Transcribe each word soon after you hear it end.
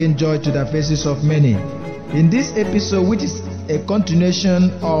bring joy to the faces of many. In this episode, which is a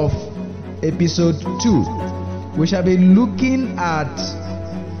continuation of episode 2, we shall be looking at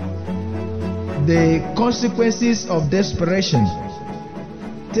the consequences of desperation,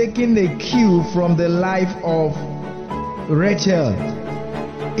 taking a cue from the life of Rachel.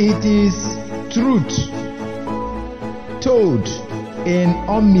 It is truth told in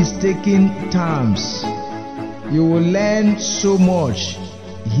unmistaken terms. You will learn so much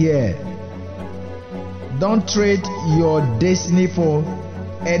here. Don't trade your destiny for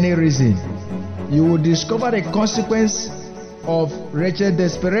any reason. You will discover the consequence of Rachel's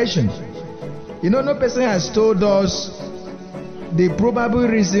desperation. No person has told us the probable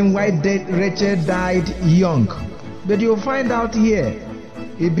reason why Rachel died young. But you'll find out here,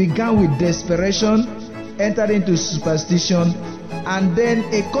 it began with desperation, entered into superstition, and then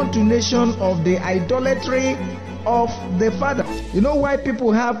a continuation of the idolatry of the father. You know why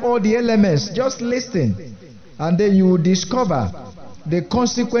people have all the elements? Just listen, and then you will discover the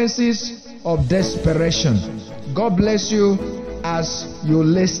consequences of desperation. God bless you as you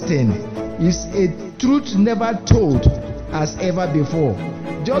listen. It's a truth never told as ever before.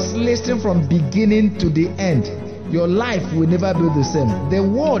 Just listen from beginning to the end. Your life will never be the same. The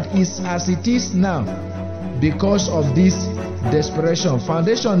world is as it is now because of this desperation.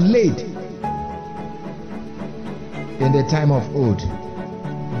 Foundation laid in the time of old.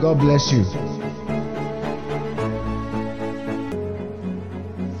 God bless you.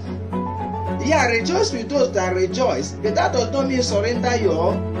 Yeah, rejoice with those that rejoice, but that does not mean surrender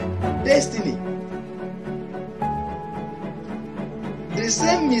your destiny. The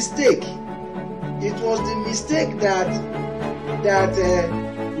same mistake, it was the mistake that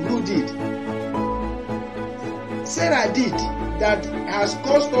who did? Sarah did, that has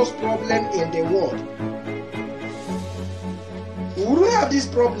caused us problem in the world. We wouldn't have this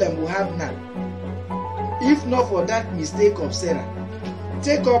problem we have now if not for that mistake of Sarah.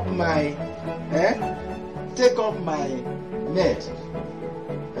 Take up my maid,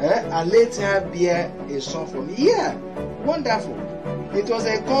 and let her bear a son for me. Yeah, wonderful. It was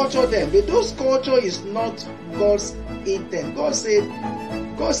a culture then, but those culture is not God's intent. God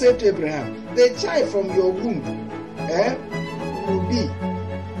said to Abraham, the child from your womb will be.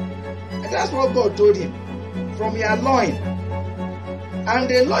 And that's what God told him. From your loin. And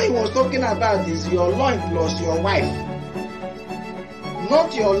the loin he was talking about is your loin plus your wife.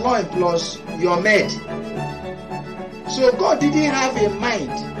 Not your loin plus your maid. So God didn't have in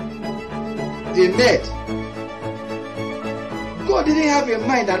mind the maid. God didn't have in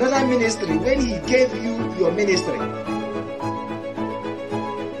mind another ministry when he gave you your ministry.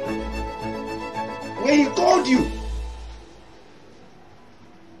 When he called you.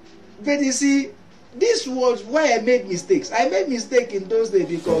 But you see, this was why I made mistakes. I made mistake in those days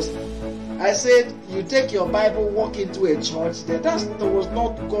because I said, you take your Bible, walk into a church. That was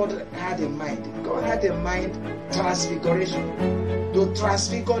not God had in mind. God had in mind transfiguration. To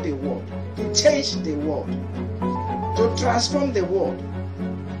transfigure the world. To change the world. To transform the world.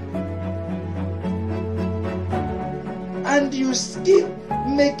 And you keep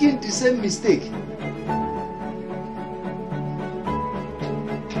making the same mistake.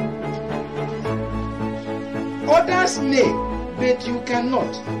 Others may, but you cannot.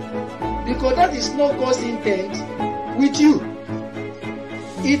 Because that is not God's intent with you.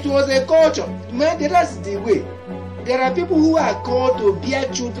 It was a culture. Man, that's the way. There are people who are called to bear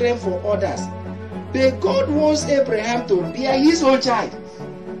children for others. But God wants Abraham to bear his own child.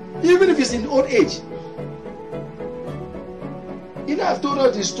 Even if it's in old age. I've told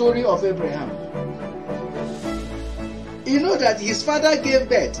us the story of Abraham. You know that his father gave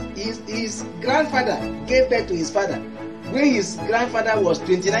birth. His grandfather gave birth to his father when his grandfather was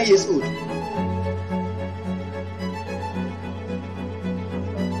 29 years old.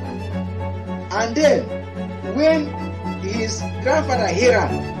 And then when his grandfather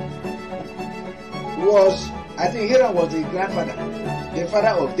Haran was, I think Haran was the grandfather, the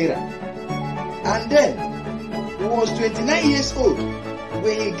father of Terah. And then he was 29 years old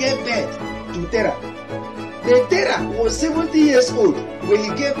when he gave birth to Terah. The Terah was 70 years old when he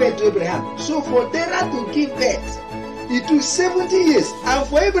gave birth to Abraham. So for Terah to give birth, it took 70 years. And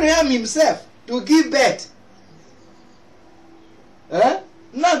for Abraham himself to give birth,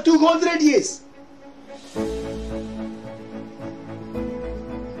 now 200 years.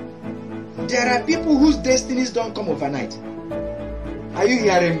 There are people whose destinies don't come overnight. Are you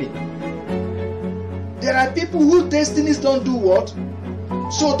hearing me? There are people whose destinies don't do what?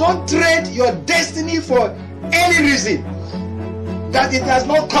 So don't trade your destiny for any reason that it has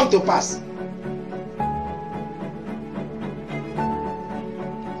not come to pass.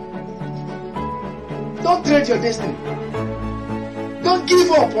 Don't trade your destiny. Don't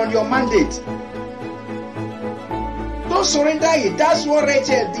give up on your mandate. Don't surrender it. That's what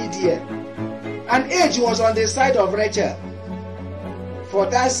Rachel did here. And age was on the side of Rachel. For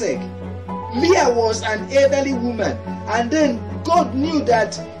that sake, Leah was an elderly woman, and then God knew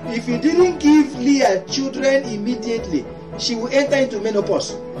that if he didn't give Leah children immediately, she will enter into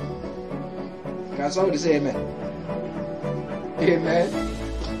menopause. Can somebody say amen? Amen.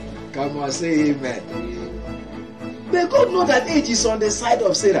 Come on, say amen. But God knows that age is on the side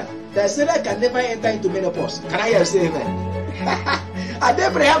of Sarah. That Sarah can never enter into menopause. Can I hear say amen? And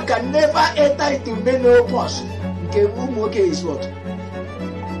Abraham can never enter into menopause. Okay, is what?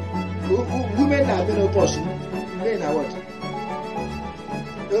 Women are menopause. Men are what?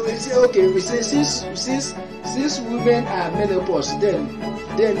 We say okay. We say since women are menopause, then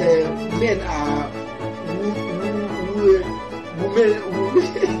men are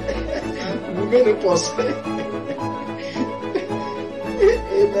menopause.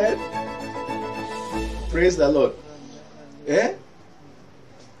 Amen. Praise the Lord. Eh?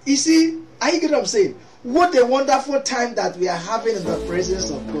 You see, I get what I'm saying. What a wonderful time that we are having in the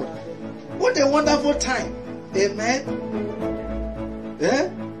presence of God. What a wonderful time. Amen. Eh?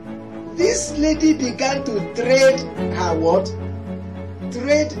 This lady began to trade her what?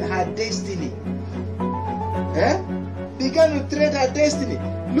 Trade her destiny. Eh? Began to trade her destiny.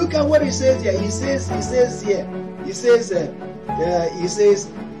 Look at what he says here. He says,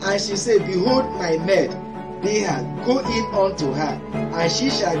 and she said, behold my maid, Leah, go in unto her, and she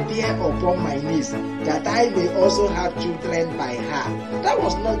shall bear upon my knees, that I may also have children by her. That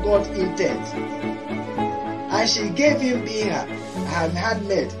was not God's intent. And she gave him Leah, her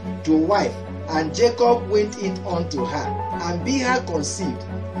handmaid, to wife, and Jacob went in unto her, and Leah conceived,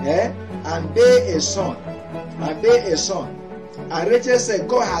 and bare a son, And Rachel said,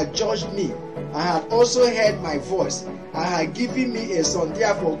 God had judged me, and had also heard my voice, and had given me a son.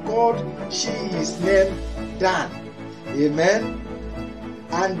 Therefore called she his name Dan. Amen.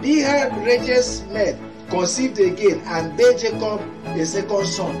 And Leah, Rachel's maid, conceived again, and bare Jacob a second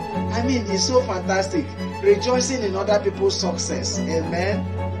son. I mean, it's so fantastic. Rejoicing in other people's success. Amen.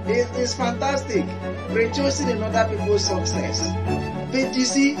 It's fantastic. Rejoicing in other people's success. But you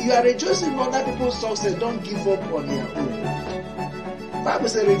see, you are rejoicing in other people's success. Don't give up on your own. Bible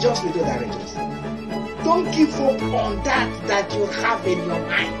says, rejoice with those that rejoice. Don't give up on that you have in your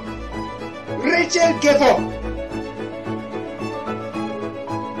mind. Rachel gave up.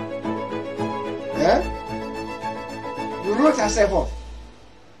 You wrote herself off.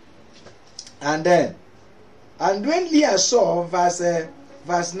 And when Leah saw verse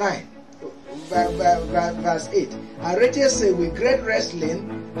 9, verse 8, and Rachel said, with great wrestling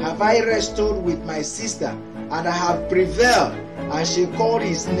have I wrestled with my sister, and I have prevailed. And she called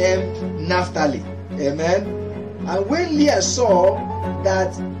his name Naphtali. Amen. And when Leah saw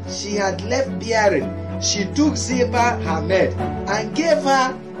that she had left bearing, she took Ziba her maid, and gave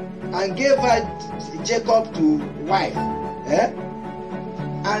her Jacob to wife.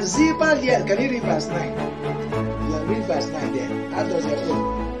 And Ziba, Leah, can you read verse 9? Yeah, read verse 9 there. How does your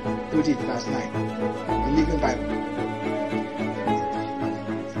own put it, verse 9? The Living Bible.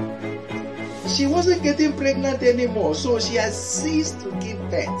 She wasn't getting pregnant anymore, so she has ceased to give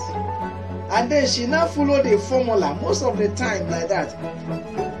birth. And then she now followed a formula. Most of the time, like that,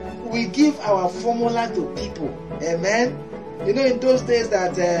 we give our formula to people. Amen. You know, in those days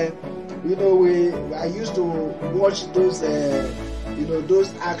that I used to watch those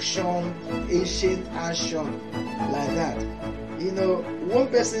those ancient action like that. You know, one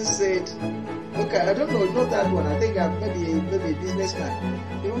person said, okay, I don't know, not that one. I think maybe a businessman.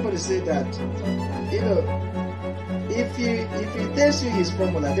 Everybody said that, you know, if he tells you his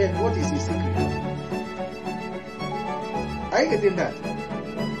formula, then what is his secret? Are you getting that?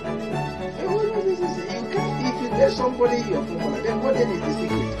 You can't. If you tell somebody your formula, then what then is the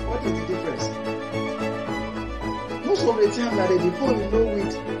secret? What is the difference? Most of the time, that before you know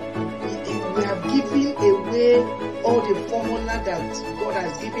it, we have given away all the formula that God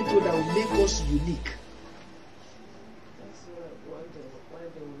has given to that will make us unique.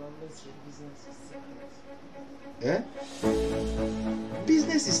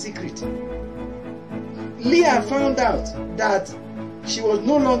 Business is secret. Leah found out that she was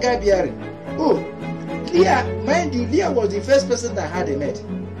no longer bearing. Oh, Leah, mind you, Leah was the first person that had a maid.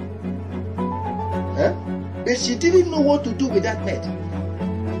 But she didn't know what to do with that maid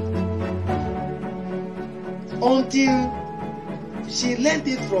until she learned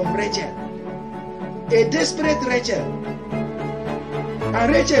it from Rachel, a desperate Rachel.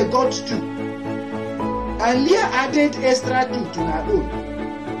 And Rachel got 2. And Leah added extra 2 to her own.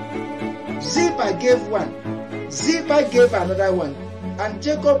 Zilpah gave one. Zilpah gave another one. And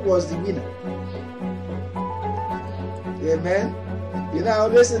Jacob was the winner. Amen. You know, I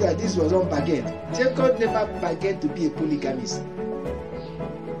always say that this was unbargained. Jacob never bargained to be a polygamist.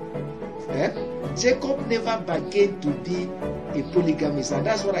 Jacob never bargained to be a polygamist. And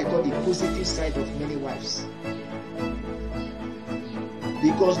that's what I call the positive side of many wives.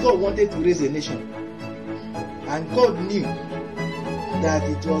 Because God wanted to raise a nation. And God knew that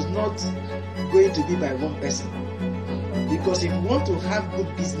it was not going to be by one person. Because if you want to have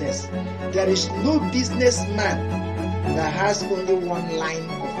good business, there is no businessman that has only one line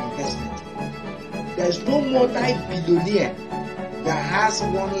of investment. There is no multi-billionaire that has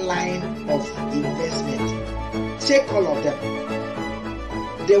one line of investment. Check all of them.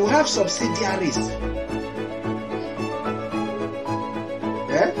 They will have subsidiaries.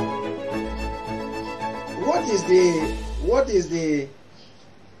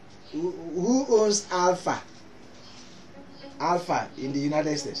 Who owns Alpha? Alpha in the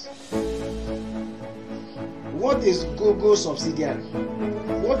United States. What is Google subsidiary?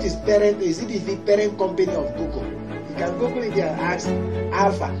 What is parent? Is it the parent company of Google? You can Google it and ask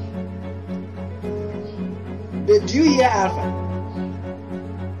Alpha. But do you hear Alpha?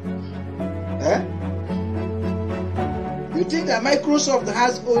 You think that Microsoft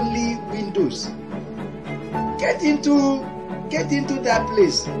has only Windows? Get into that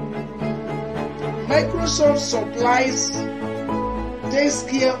place. Microsoft supplies, takes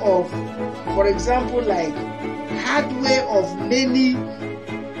care of, for example, like hardware of many,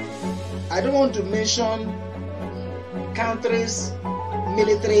 I don't want to mention countries'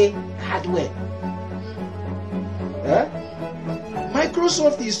 military hardware.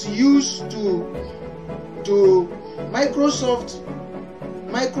 Microsoft is used to Microsoft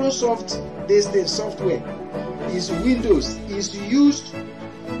this software is Windows is used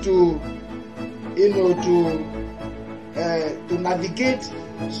to navigate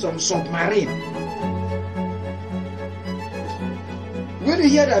some submarine. When you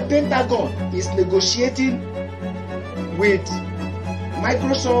hear that Pentagon is negotiating with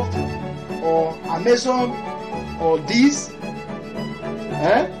Microsoft or Amazon or these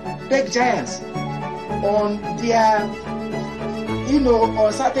tech giants on their,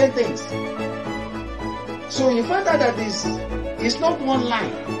 on certain things. So you find out that it's not one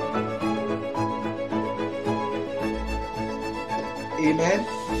line. Amen.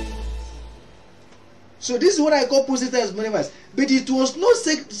 So this is what I call positive believers. But it was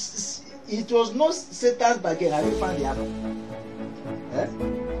not Satan's bargain. Have you found the other?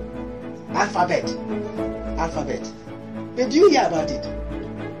 Alphabet. But do you hear about it?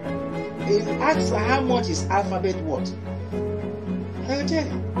 If you ask how much is Alphabet worth, I will tell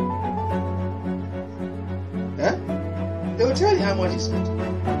you. They will tell you how much it's worth.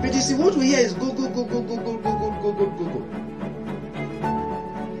 But you see, what we hear is go.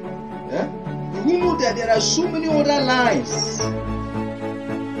 You know that there are so many other lines.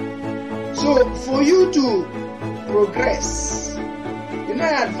 So for you to progress,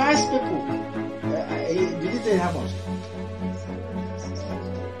 I advise people. Did you tell you how much?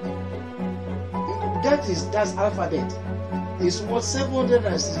 That's Alphabet. It's worth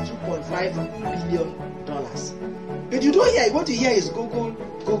 $762.5 billion. But you don't hear. What you hear is Google.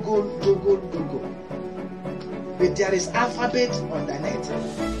 But there is Alphabet on the net.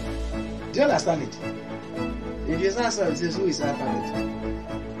 Do you understand it? If you ask someone, says, who is Alphabet?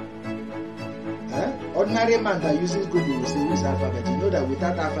 Ordinary man that uses Google will say, who is Alphabet? You know that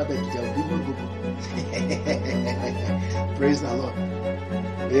without Alphabet, there will be no Google. Praise the Lord.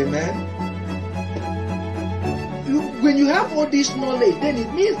 Amen. When you have all this knowledge, then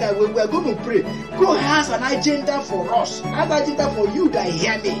it means that when we are going to pray, God has an agenda for us, an agenda for you that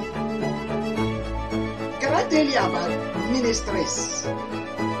hear me. Can I tell you about ministries?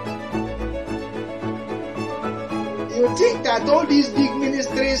 You think that all these big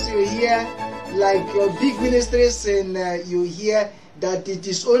ministries you hear, like your big ministries, and you hear that it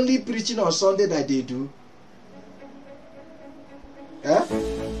is only preaching on Sunday that they do?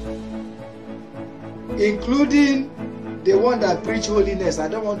 Including the one that preach holiness. I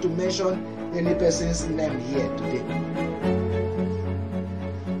don't want to mention any person's name here today.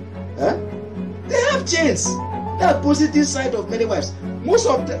 They have chains. That positive side of many wives. Most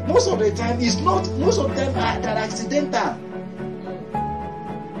of the time is not. Most of them are accidental.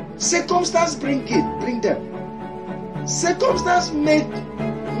 Circumstance bring them. Circumstance made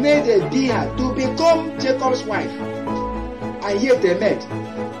a Dia to become Jacob's wife, and yet they met.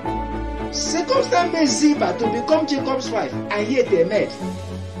 Circumstance made Ziba to become Jacob's wife, and yet they met.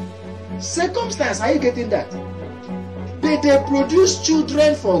 Circumstance, are you getting that? But they produce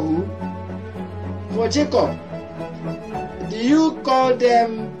children for who? For Jacob, do you call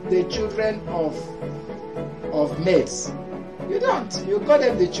them the children of maids? You don't. You call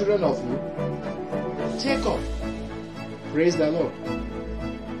them the children of who? Jacob. Praise the Lord.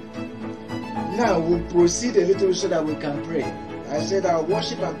 Now we'll proceed a little so that we can pray. I said our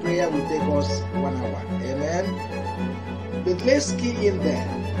worship and prayer will take us 1 hour. Amen. But let's key in there.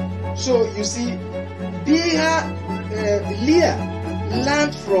 So you see, Leah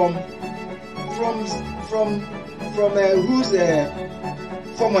learned from whose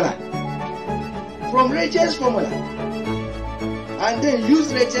formula? From Rachel's formula. And then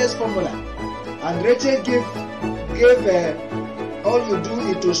used Rachel's formula. And Rachel gave all you do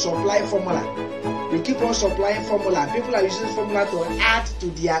is to supply formula. You keep on supplying formula. People are using formula to add to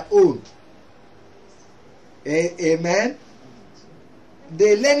their own. Amen.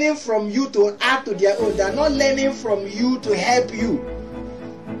 They're learning from you to add to their own. They're not learning from you to help you.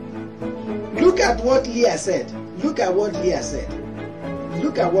 Look at what Leah said. Look at what Leah said.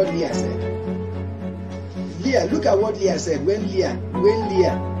 Look at what Leah said. Look at what Leah said when Leah,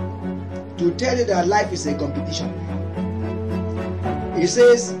 to tell you that life is a competition. He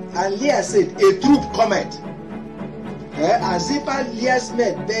says, and Leah said, a troop cometh. And Zilpah, Leah's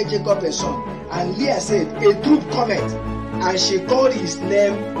maid, bare Jacob a son. And Leah said, a troop cometh. And she called his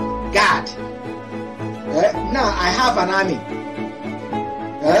name Gad. Now I have an army.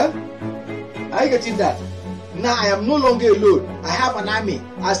 Are you getting that? Now I am no longer alone. I have an army.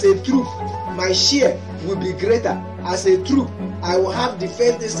 As a troop, my share will be greater. As a troop, I will have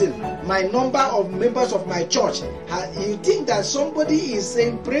defense. My number of members of my church. You think that somebody is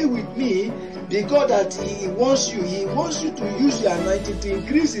saying, pray with me, because that he wants you to use your anointing to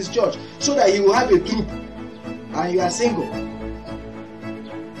increase his church so that he will have a troop. And you are single.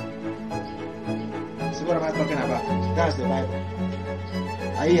 So what am I talking about? That's the Bible.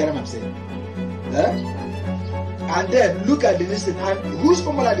 Are you hearing what I'm saying? And then look at the listen. And whose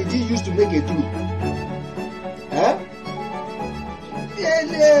formula did he use to make a troop?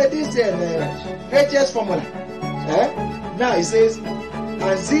 This Rachel's formula. Now it says,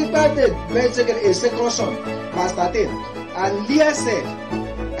 and Zilpah did a second son, verse 13. And Leah said,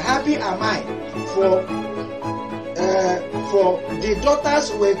 happy am I, for the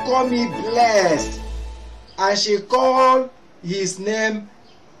daughters will call me blessed. And she called his name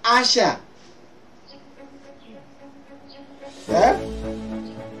Asher.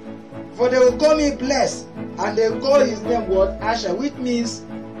 For they will call me blessed. And they will call his name what? Asher, which means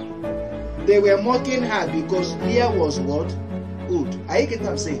they were mocking her because Leah was what? Old. Are you getting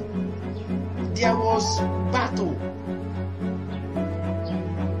what I'm saying? There was battle.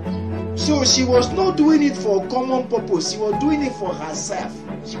 So she was not doing it for common purpose. She was doing it for herself.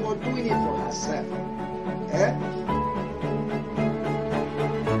 She was doing it for herself.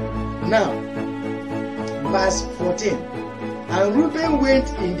 Now, verse 14. And Reuben went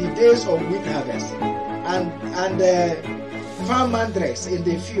in the days of wheat harvest and found mandrakes in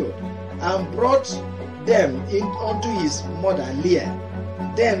the field and brought them in unto his mother Leah.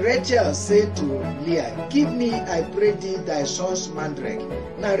 Then Rachel said to Leah, give me, I pray thee, thy son's mandrake.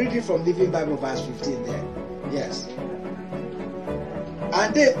 Now read it from Living Bible verse 15 there. Yes.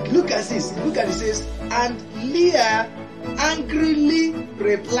 And then look at this. Look at it, says, and Leah angrily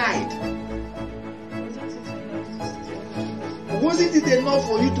replied, wasn't it enough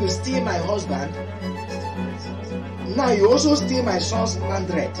for you to steal my husband? Now you also steal my son's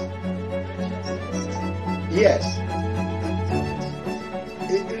mandrake. Yes.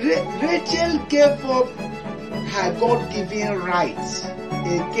 Rachel gave up her God-given rights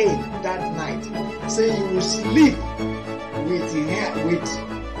again that night. Say you will sleep with him.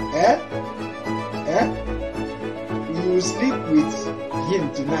 You will sleep with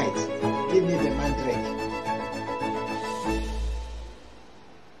him tonight. Give me the mandrake.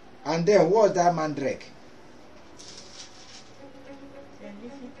 And then what was that mandrake?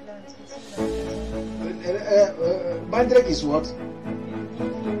 Mandrake is what?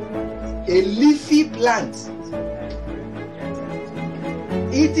 A leafy plant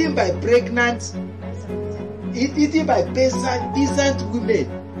eaten by pregnant, eaten by peasant women,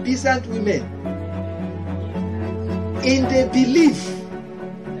 in the belief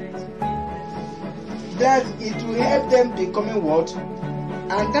that it will help them becoming what?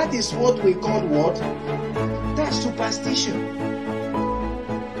 And that is what we call what? That's superstition.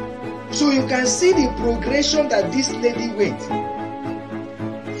 So you can see the progression that this lady went.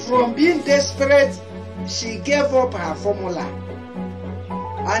 From being desperate, she gave up her formula.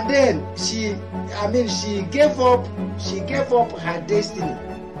 And then she gave up her destiny.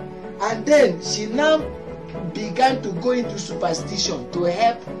 And then she now began to go into superstition to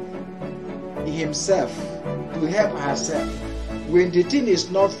help himself, to help herself, when the thing is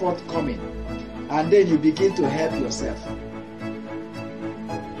not forthcoming, and then you begin to help yourself.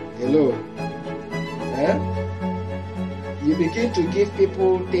 Hello? You begin to give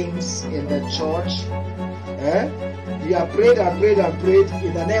people things in the church. You have prayed and prayed and prayed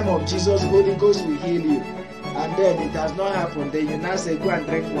in the name of Jesus, Holy Ghost will heal you. And then it has not happened. Then you now say, go and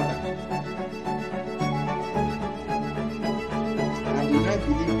drink water. And you now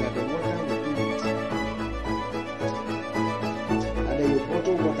believe that the water will do it. And then you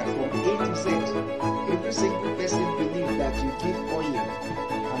bottle water from A to Z. Every single person believes that you give oil,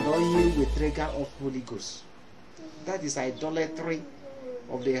 and oil will trigger off Holy Ghost. That is idolatry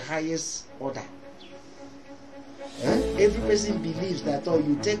of the highest order. Every person believes that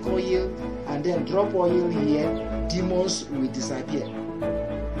you take oil and then drop oil here, demons will disappear.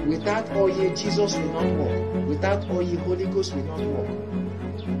 Without oil, Jesus will not walk. Without oil, Holy Ghost will not walk.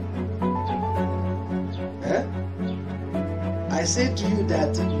 I said to you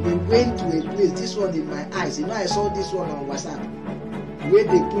that we went to a place, this one in my eyes. I saw this one on WhatsApp, where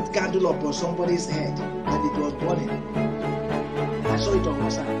they put candle up on somebody's head and it was burning. I saw it on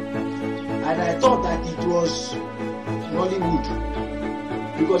WhatsApp. And I thought that it was Nollywood.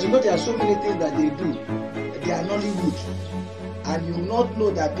 Because there are so many things that they do. They are Nollywood. And you will not know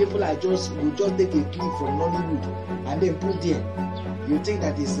that people will just take a clip from Nollywood and then put there. You think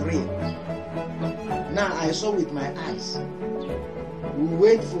that it's real. Now I saw with my eyes. We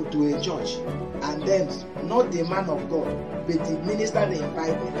went to a church, and then not the man of God, but the minister they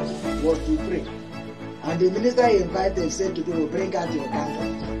invited was to pray. And the minister he invited said to people, bring out your candle.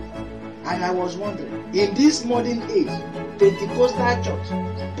 And I was wondering, in this modern age, Pentecostal church,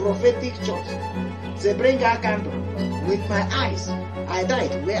 prophetic church, they bring out candle. With my eyes, I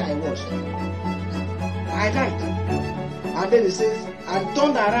died where I was. I died. And then he says, and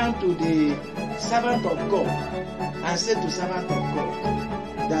turned around to the servant of God and said to servant of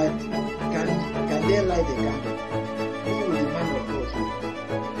God that can they light the candle? Who will the man of God do?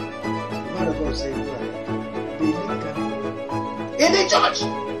 The man of God said, they lit candle in the church.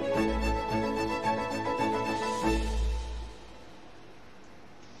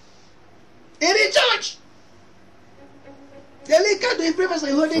 In the church. They lit candle in prayer,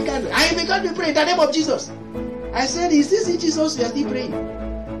 so holding candle. I began to pray in the name of Jesus. I said, is this in Jesus you are still praying?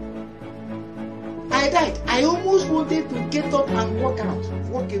 I died. I almost wanted to get up and walk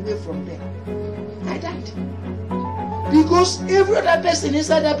away from there. I died. Because every other person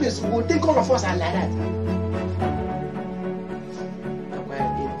inside that place will take all of us and like that. Acquire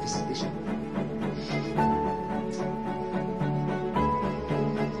a visitation.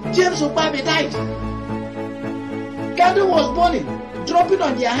 James Obabe died. Candle was burning, dropping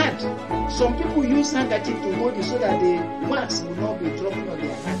on their hand. Some people use handkerchief to hold it so that the wax will not be dropping on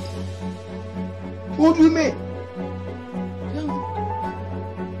their hand. What do you mean?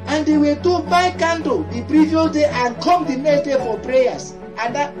 And they were told buy candle the previous day and come the next day for prayers.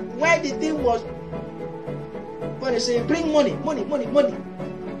 And that why the thing was, but they say bring money. The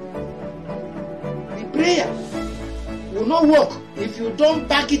prayer will not work if you don't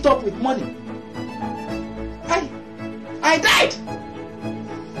back it up with money. I died.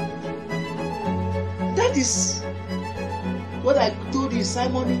 That is what I told you,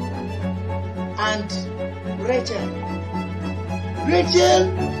 Simon and Rachel.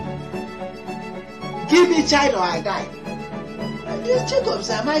 Rachel, give me child or I die. And this Jacob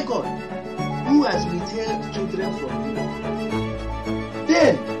said, my God, who has withheld children from you?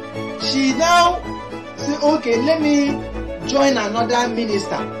 Then she now said, okay, let me join another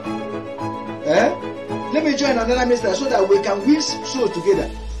minister. Let me join another minister so that we can win souls together.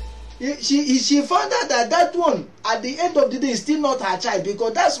 She found out that one at the end of the day is still not her child,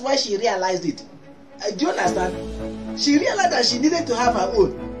 because that's why she realized it. Do you understand? She realized that she needed to have her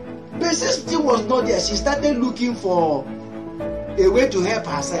own. But since she was not there, she started looking for a way to help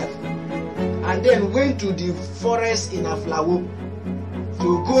herself. And then went to the forest in Aflawo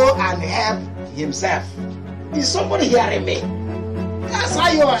to go and help himself. Is somebody hearing me? That's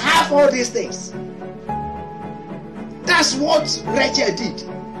how you have all these things. That's what Rachel did.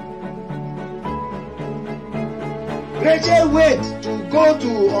 Rachel went to go to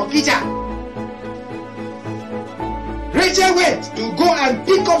Okija. Rachel went to go and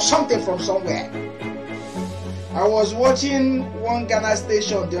pick up something from somewhere. I was watching one Ghana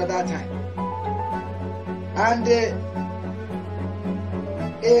station the other time, and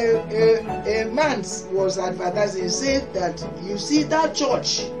a man was advertising, said that you see that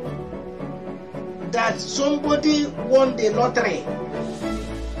church that somebody won the lottery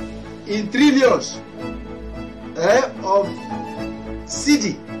in trillions of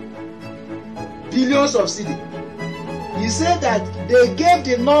CD, billions of cedi. He said that they gave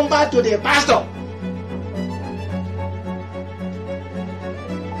the number to the pastor.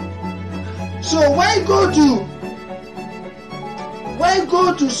 So why go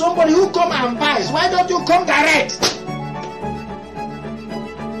to somebody who come and buys? Why don't you come direct?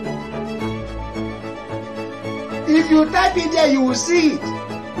 If you type it there, you will see it.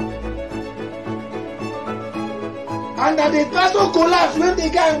 And that the pastor collapsed when the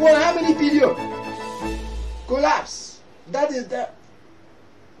guy won how many billion? Collapse. That is the.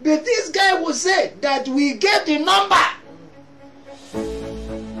 But this guy will say that we gave the number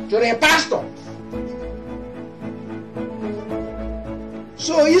to the pastor.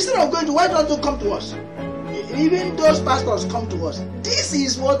 So instead of going to, why don't you come to us? Even those pastors come to us. This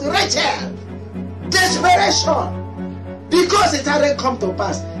is what Rachel. Desperation. Because it hadn't come to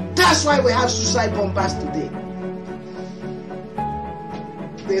pass. That's why we have suicide bombers today.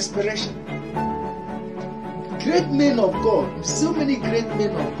 Desperation. Great men of God, so many great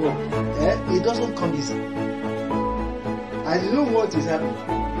men of God, it doesn't come easy. And you know what is happening?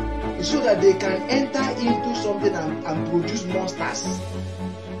 It's so that they can enter into something and produce monsters.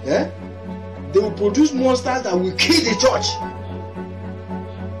 They will produce monsters that will kill the church.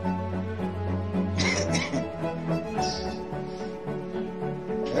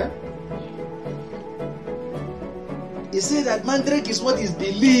 He said that mandrake is what is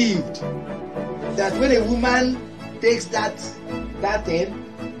believed. That when a woman takes that thing,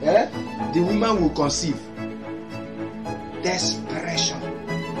 the woman will conceive. Desperation.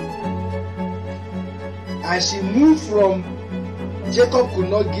 And she moved from Jacob could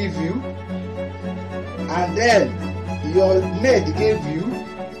not give you, and then your maid gave you,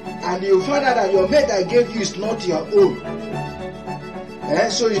 and you found out that your maid that gave you is not your own.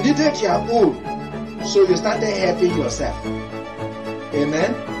 So you needed your own. So you started helping yourself.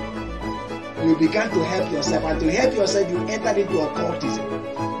 Amen. You began to help yourself, and to help yourself, you entered into occultism.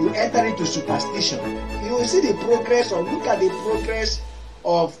 You entered into superstition. You will see the progress, or look at the progress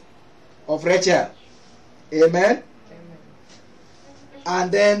of Rachel. Amen.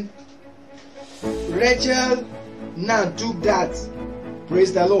 And then Rachel now took that.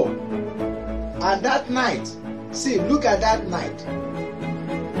 Praise the Lord. And that night, see, look at that night.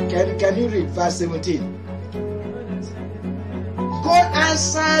 Can you read verse 17? God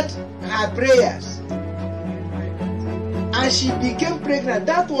answered her prayers, and she became pregnant.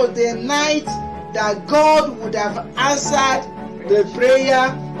 That was the night that God would have answered the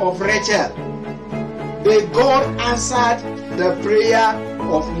prayer of Rachel. But God answered the prayer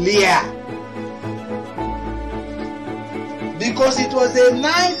of Leah. Because it was the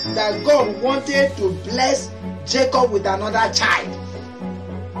night that God wanted to bless Jacob with another child.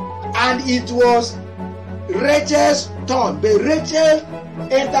 And it was Rachel's turn. But Rachel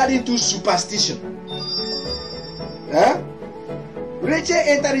entered into superstition. Rachel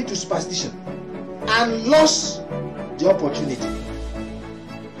entered into superstition and lost the opportunity.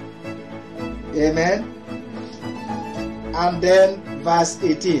 Amen. And then verse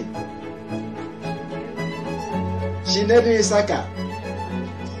 18. She named him Issachar,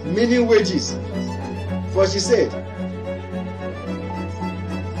 meaning wages. For she said,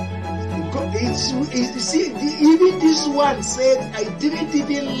 see, even this one said, I didn't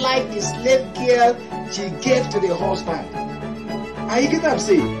even like the slave girl she gave to the husband. And you get what I'm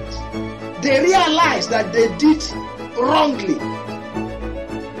saying? They realized that they did wrongly.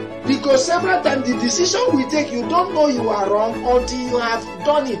 Because several times the decision we take, you don't know you are wrong until you have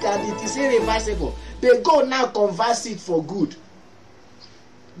done it and it is irreversible. But God now converts it for good.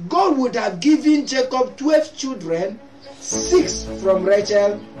 God would have given Jacob 12 children, 6 from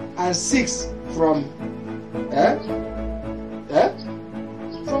Rachel and 6 from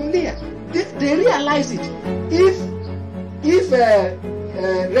Leah. They realized it. If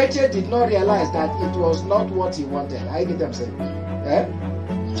Rachel did not realize that it was not what he wanted, I get what I'm saying,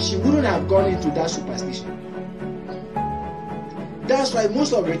 she wouldn't have gone into that superstition. That's why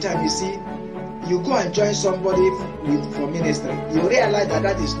most of the time you see, you go and join somebody for ministry, you realize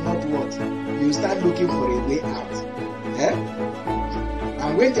that is not what. You start looking for a way out.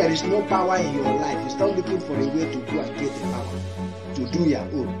 And when there is no power in your life, you start looking for a way to go and get the power to do your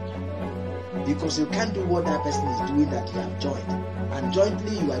own. Because you can't do what that person is doing that you have joined. And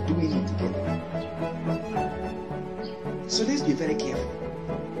jointly you are doing it together. So let's be very careful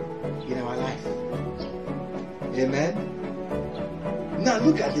in our life. Amen. Now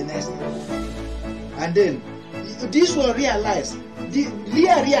look at the next thing. And then this one realized,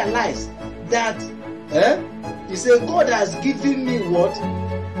 Leah realized that he said, God has given me what?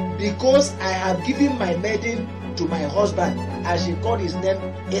 Because I have given my maiden to my husband. as she called his name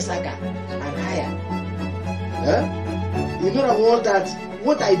Issachar and higher. In other words, that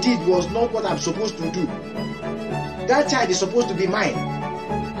what I did was not what I'm supposed to do. That child is supposed to be mine.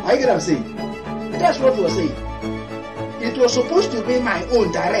 Are you get what I'm saying? That's what he was saying. It was supposed to be my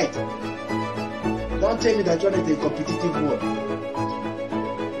own direct. Don't tell me that you're not a competitive world.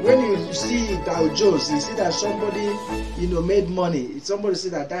 When you see Dow Jones, you see that somebody, made money. Somebody say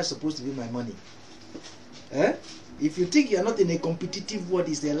that that's supposed to be my money. If you think you're not in a competitive world,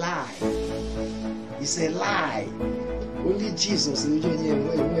 it's a lie. It's a lie. Only Jesus. If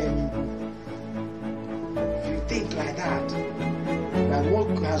you think like that, that what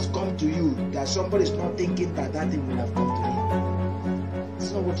has come to you, that somebody is not thinking that thing will have come to him.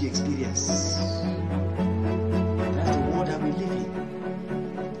 It's not what you experience. That's the world that we live in.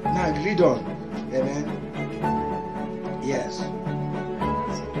 Now read on. Amen. Yes.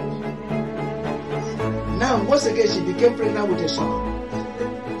 Now, once again, she became pregnant with a son.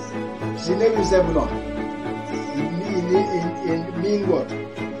 She named him Zebulon. It mean what?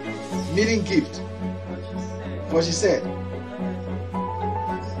 Meaning gift. For she said,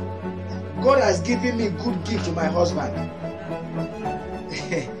 God has given me good gift to my husband.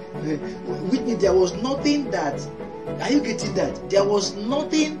 With me, there was nothing that, are you getting that? There was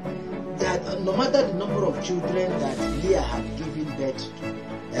nothing that, no matter the number of children that Leah had given birth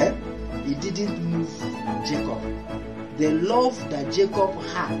to, it didn't move Jacob. The love that Jacob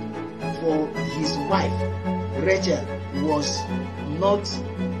had for his wife, Rachel, was not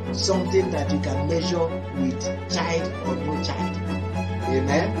something that you can measure with child or no child.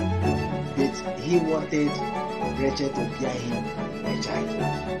 Amen? But he wanted Rachel to bear him a child.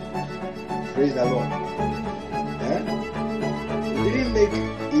 Praise the Lord.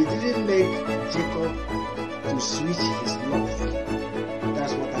 It didn't make Jacob to switch his love.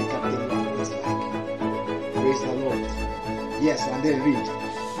 That's what I captain love is like. Praise the Lord. Yes, and then read.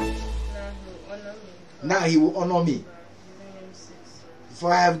 Now he will honor me.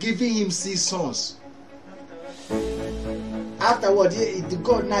 For I have given him 6 sons. Afterward,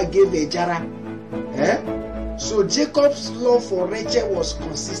 God now gave a Jara. So Jacob's love for Rachel was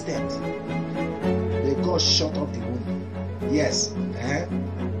consistent. But God shut up the womb. Yes.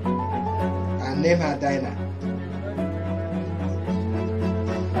 And named her Dinah.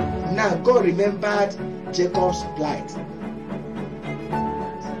 Now God remembered Jacob's plight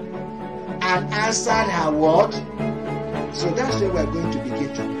and answered her word. So that's where we're going to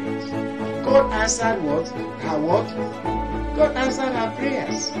begin to pray. God answered what? Her what? God answered her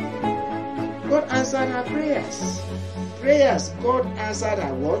prayers. God answered her prayers. Prayers. God answered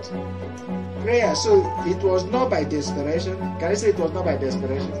her what? Prayer. So it was not by desperation. Can I say it was not by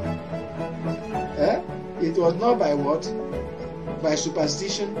desperation? It was not by what? By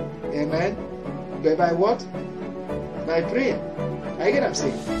superstition. Amen. But by what? By prayer. I get what I'm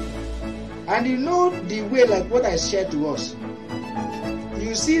saying. And you know the way, like what I shared to us.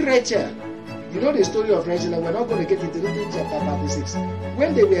 You see Rachel. You know the story of Rachel, and we're not going to get into it chapter 36.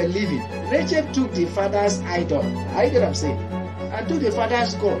 When they were leaving, Rachel took the father's idol. I get what I'm saying? And took the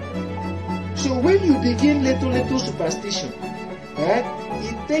father's God. So when you begin little superstition,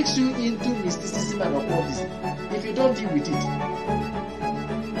 it takes you into mysticism and occultism if you don't deal with it.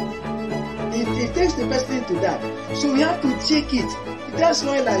 It takes the person into that. So we have to check it. That's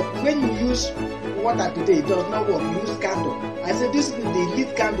why, like when you use water today, it does not work. You use candle. I said this is the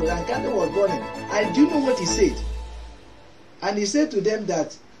lit candle, and candle was burning. And do you know what he said? And he said to them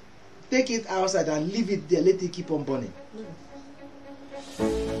that take it outside and leave it there, let it keep on burning.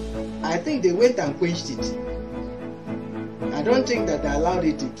 I think they went and quenched it. I don't think that they allowed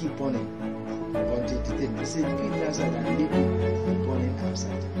it to keep burning until they said keep it outside and leave it burning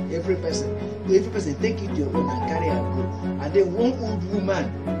outside. Every person take it to your own and carry and go. And then one old woman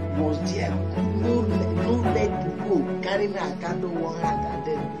was there, no leg to go, carrying a candle one hand and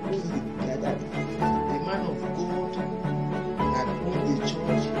then hold it like that. The man of God that owned the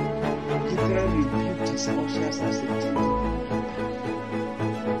church literally rebuked his ushers and said,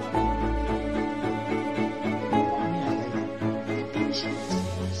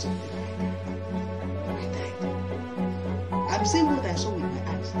 I'm saying what I saw with my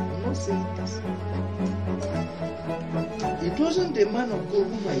eyes. I'm not saying this. It wasn't the man of God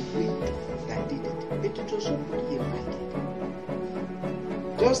whom I prayed that did it. It was somebody invited.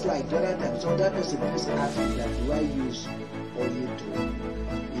 Just like the other time, so that person asked me that do I use oil to,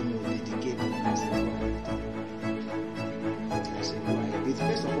 dedicate it? I said, no. I said, no. But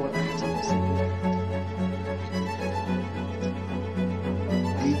first of all, I said,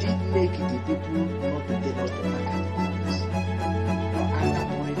 they did make the people not to take us to market.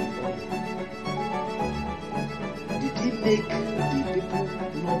 Make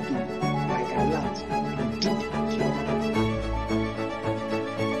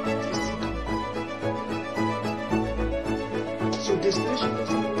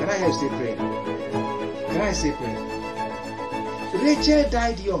I have say prayer? Can I say prayer? Rachel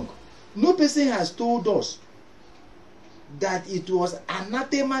died young. No person has told us that it was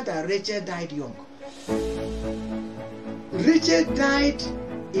anathema that Rachel died young. Rachel died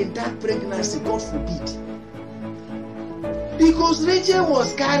in that pregnancy, God forbid. Because Rachel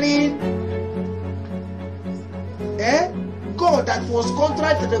was carrying God that was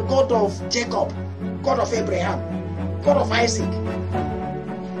contrary to the God of Jacob, God of Abraham, God of Isaac.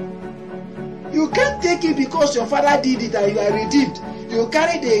 You can't take it because your father did it and you are redeemed. You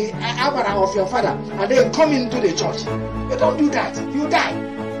carry the abara of your father and then come into the church. You don't do that. You die.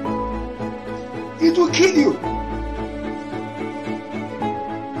 It will kill you.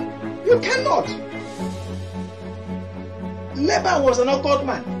 You cannot. Laban was an occult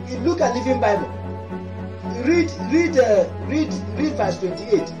man. You look at Living Bible. Read verse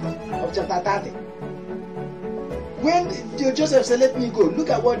 28 of chapter 30. When Joseph said, "Let me go,"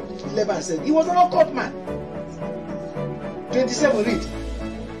 look at what Laban said. He was an occult man. 27, read.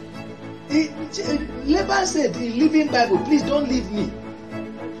 Laban said in Living Bible, "Please don't leave me."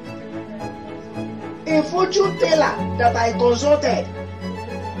 A fortune teller that I consulted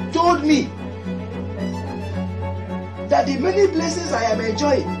told me that the many blessings I am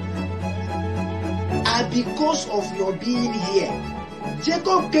enjoying are because of your being here.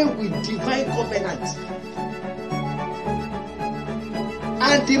 Jacob came with divine covenant.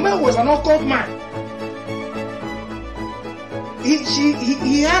 And the man was an occult man.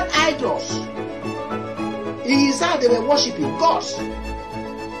 He had idols. In his heart they were worshipping gods.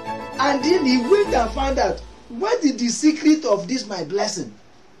 And then he went and found out, what is the secret of this my blessing?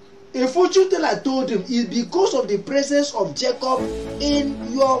 A fortune teller told him, it's because of the presence of Jacob in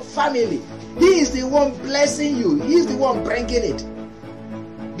your family. He is the one blessing you. He is the one bringing it.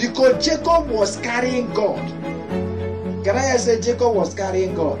 Because Jacob was carrying God. Can I say Jacob was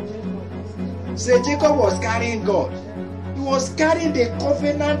carrying God? Say Jacob was carrying God. He was carrying the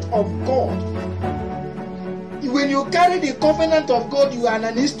covenant of God. When you carry the covenant of God, you are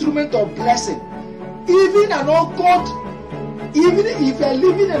an instrument of blessing. Even if you are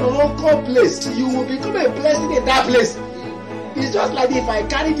living in an occult place, you will become a blessing in that place. It's just like if I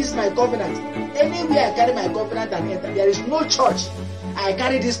carry this my covenant. Anywhere I carry my covenant and enter, there is no church. I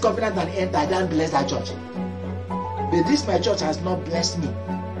carry this covenant and enter, I don't bless that church. But this my church has not blessed me.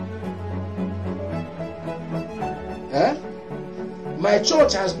 My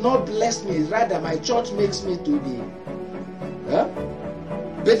church has not blessed me. Rather, my church makes me to be.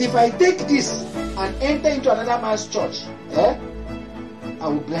 But if I take this and enter into another man's church, I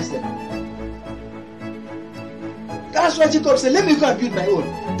will bless them. That's why Jacob said, "Let me go and build my own."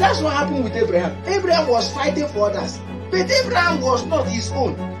 That's what happened with Abraham. Abraham was fighting for others, but Abraham was not his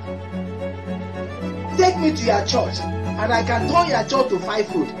own. Take me to your church, and I can turn your church to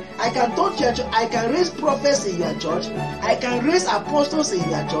fivefold. I can turn your church. I can raise prophets in your church. I can raise apostles in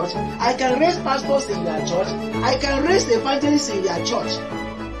your church. I can raise pastors in your church. I can raise evangelists in your church.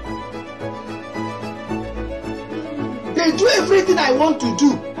 They do everything I want to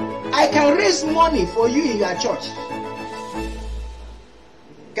do. I can raise money for you in your church.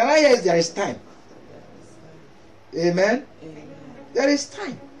 Can I hear there is time? Amen? There is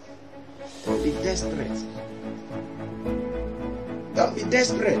time. Don't be desperate. Don't be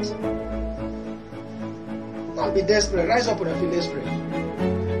desperate. Don't be desperate. Rise up and feel desperate.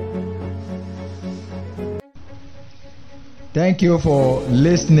 Thank you for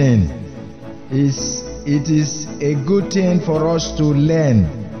listening. It is a good thing for us to learn.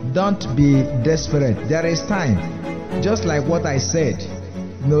 Don't be desperate. There is time. Just like what I said.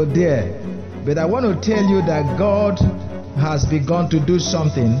 No there. But I want to tell you that God has begun to do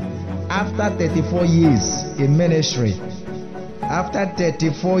something after 34 years in ministry. After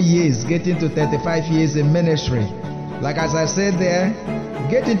 34 years, getting to 35 years in ministry. Like as I said there,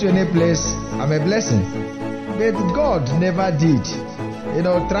 get into any place, I'm a blessing. But God never did.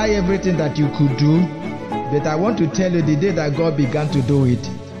 Try everything that you could do. But I want to tell you the day that God began to do it,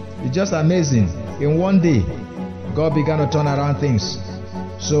 it's just amazing. In one day, God began to turn around things.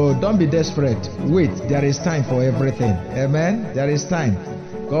 So don't be desperate. Wait, there is time for everything. Amen? There is time.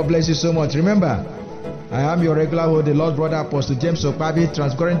 God bless you so much. Remember, I am your regular host, the Lord's brother, Apostle James Okpabi,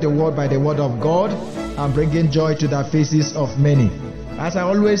 transferring the word by the word of God and bringing joy to the faces of many. As I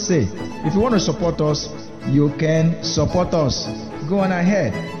always say, if you want to support us, you can support us. Go on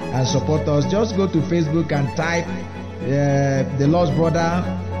ahead and support us. Just go to Facebook and type the Lord's brother,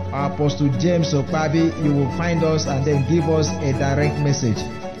 Apostle James Okpabi. You will find us and then give us a direct message.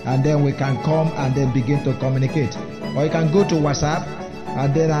 And then we can come and then begin to communicate. Or you can go to WhatsApp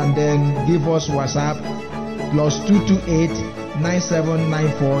and then give us WhatsApp +228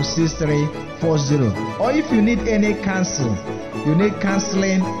 97946340. Or if you need any counsel, you need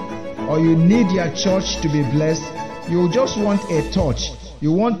counseling, or you need your church to be blessed, you just want a touch,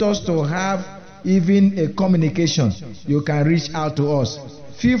 you want us to have even a communication, you can reach out to us.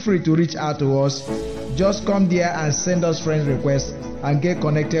 Feel free to reach out to us. Just come there and send us friend requests and get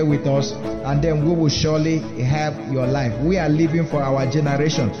connected with us, and then we will surely help your life. We are living for our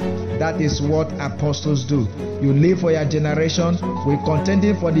generation. That is what apostles do. You live for your generation. We're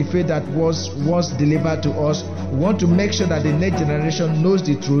contending for the faith that was once delivered to us. We want to make sure that the next generation knows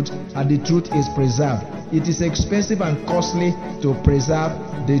the truth, and the truth is preserved. It is expensive and costly to preserve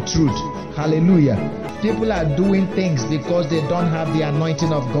the truth. Hallelujah. People are doing things because they don't have the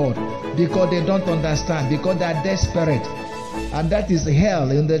anointing of God, because they don't understand, because they are desperate. And that is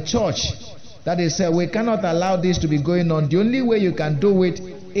hell in the church. That is, we cannot allow this to be going on. The only way you can do it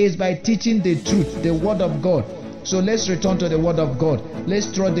is by teaching the truth, the word of God. So let's return to the word of God.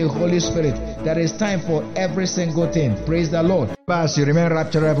 Let's trust the Holy Spirit. There is time for every single thing. Praise the Lord. As you remain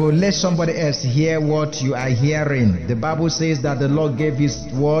rapturable, let somebody else hear what you are hearing. The Bible says that the Lord gave his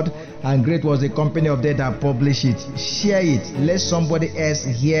word, and great was the company of them that published it. Share it. Let somebody else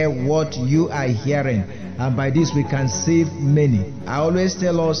hear what you are hearing. And by this we can save many. I always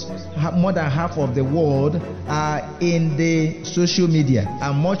tell us more than half of the world are in the social media,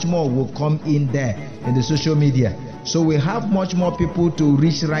 and much more will come in there in the social media. So we have much more people to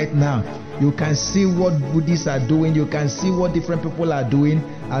reach right now. You can see what Buddhists are doing. You can see what different people are doing.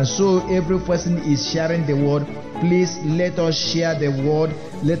 And so every person is sharing the word. Please let us share the word.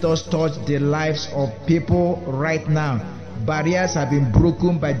 Let us touch the lives of people right now. Barriers have been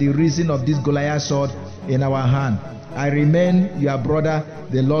broken by the reason of this Goliath sword in our hand. I remain your brother,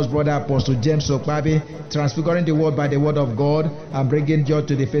 the lost brother, Apostle James Okpabi, transfiguring the word by the word of God and bringing joy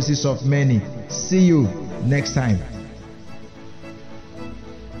to the faces of many. See you next time.